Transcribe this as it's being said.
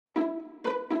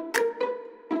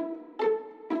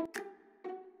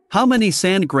How many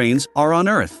sand grains are on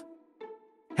Earth?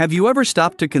 Have you ever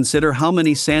stopped to consider how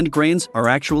many sand grains are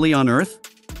actually on Earth?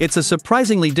 It's a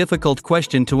surprisingly difficult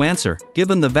question to answer,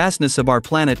 given the vastness of our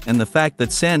planet and the fact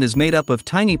that sand is made up of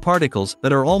tiny particles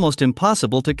that are almost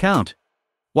impossible to count.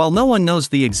 While no one knows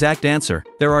the exact answer,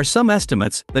 there are some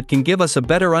estimates that can give us a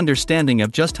better understanding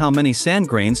of just how many sand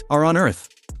grains are on Earth.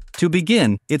 To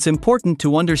begin, it's important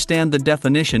to understand the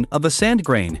definition of a sand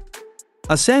grain.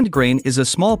 A sand grain is a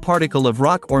small particle of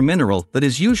rock or mineral that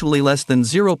is usually less than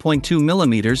 0.2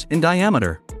 millimeters in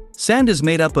diameter. Sand is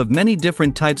made up of many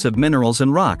different types of minerals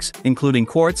and rocks, including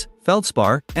quartz,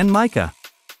 feldspar, and mica.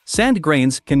 Sand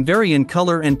grains can vary in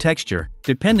color and texture,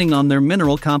 depending on their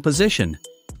mineral composition.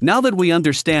 Now that we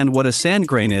understand what a sand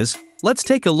grain is, let's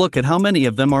take a look at how many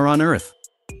of them are on Earth.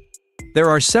 There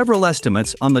are several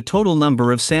estimates on the total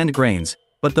number of sand grains,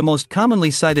 but the most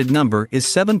commonly cited number is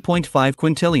 7.5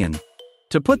 quintillion.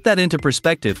 To put that into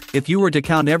perspective, if you were to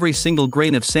count every single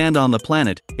grain of sand on the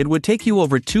planet, it would take you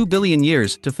over 2 billion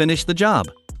years to finish the job.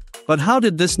 But how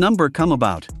did this number come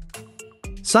about?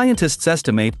 Scientists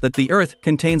estimate that the Earth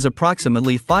contains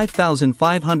approximately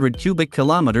 5,500 cubic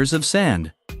kilometers of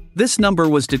sand. This number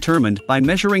was determined by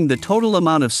measuring the total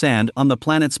amount of sand on the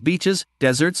planet's beaches,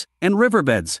 deserts, and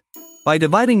riverbeds. By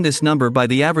dividing this number by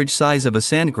the average size of a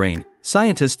sand grain,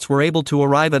 scientists were able to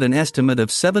arrive at an estimate of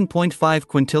 7.5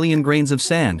 quintillion grains of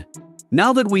sand.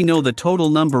 Now that we know the total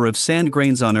number of sand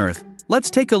grains on Earth, let's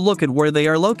take a look at where they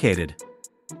are located.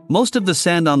 Most of the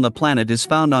sand on the planet is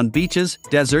found on beaches,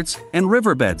 deserts, and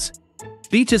riverbeds.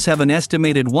 Beaches have an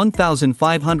estimated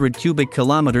 1,500 cubic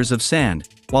kilometers of sand,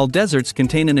 while deserts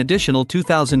contain an additional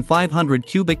 2,500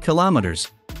 cubic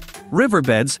kilometers.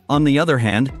 Riverbeds, on the other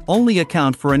hand, only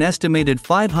account for an estimated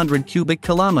 500 cubic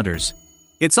kilometers.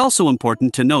 It's also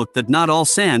important to note that not all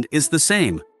sand is the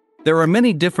same. There are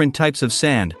many different types of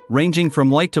sand, ranging from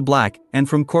white to black, and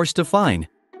from coarse to fine.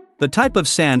 The type of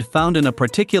sand found in a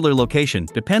particular location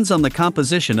depends on the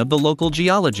composition of the local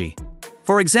geology.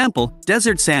 For example,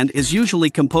 desert sand is usually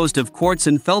composed of quartz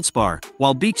and feldspar,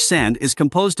 while beach sand is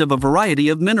composed of a variety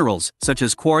of minerals, such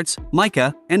as quartz,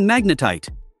 mica, and magnetite.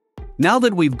 Now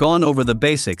that we've gone over the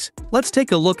basics, let's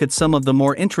take a look at some of the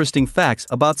more interesting facts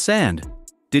about sand.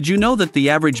 Did you know that the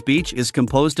average beach is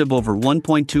composed of over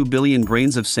 1.2 billion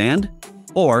grains of sand?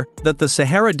 Or that the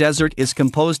Sahara Desert is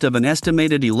composed of an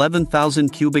estimated 11,000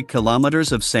 cubic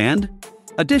kilometers of sand?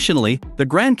 Additionally, the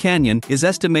Grand Canyon is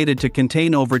estimated to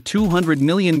contain over 200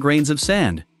 million grains of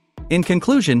sand. In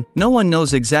conclusion, no one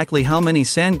knows exactly how many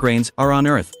sand grains are on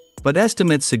Earth, but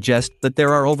estimates suggest that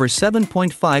there are over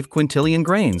 7.5 quintillion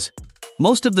grains.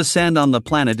 Most of the sand on the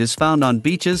planet is found on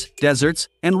beaches, deserts,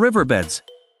 and riverbeds.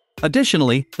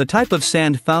 Additionally, the type of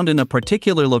sand found in a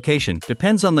particular location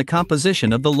depends on the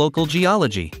composition of the local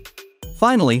geology.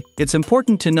 Finally, it's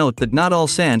important to note that not all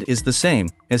sand is the same,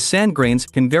 as sand grains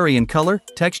can vary in color,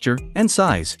 texture, and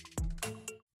size.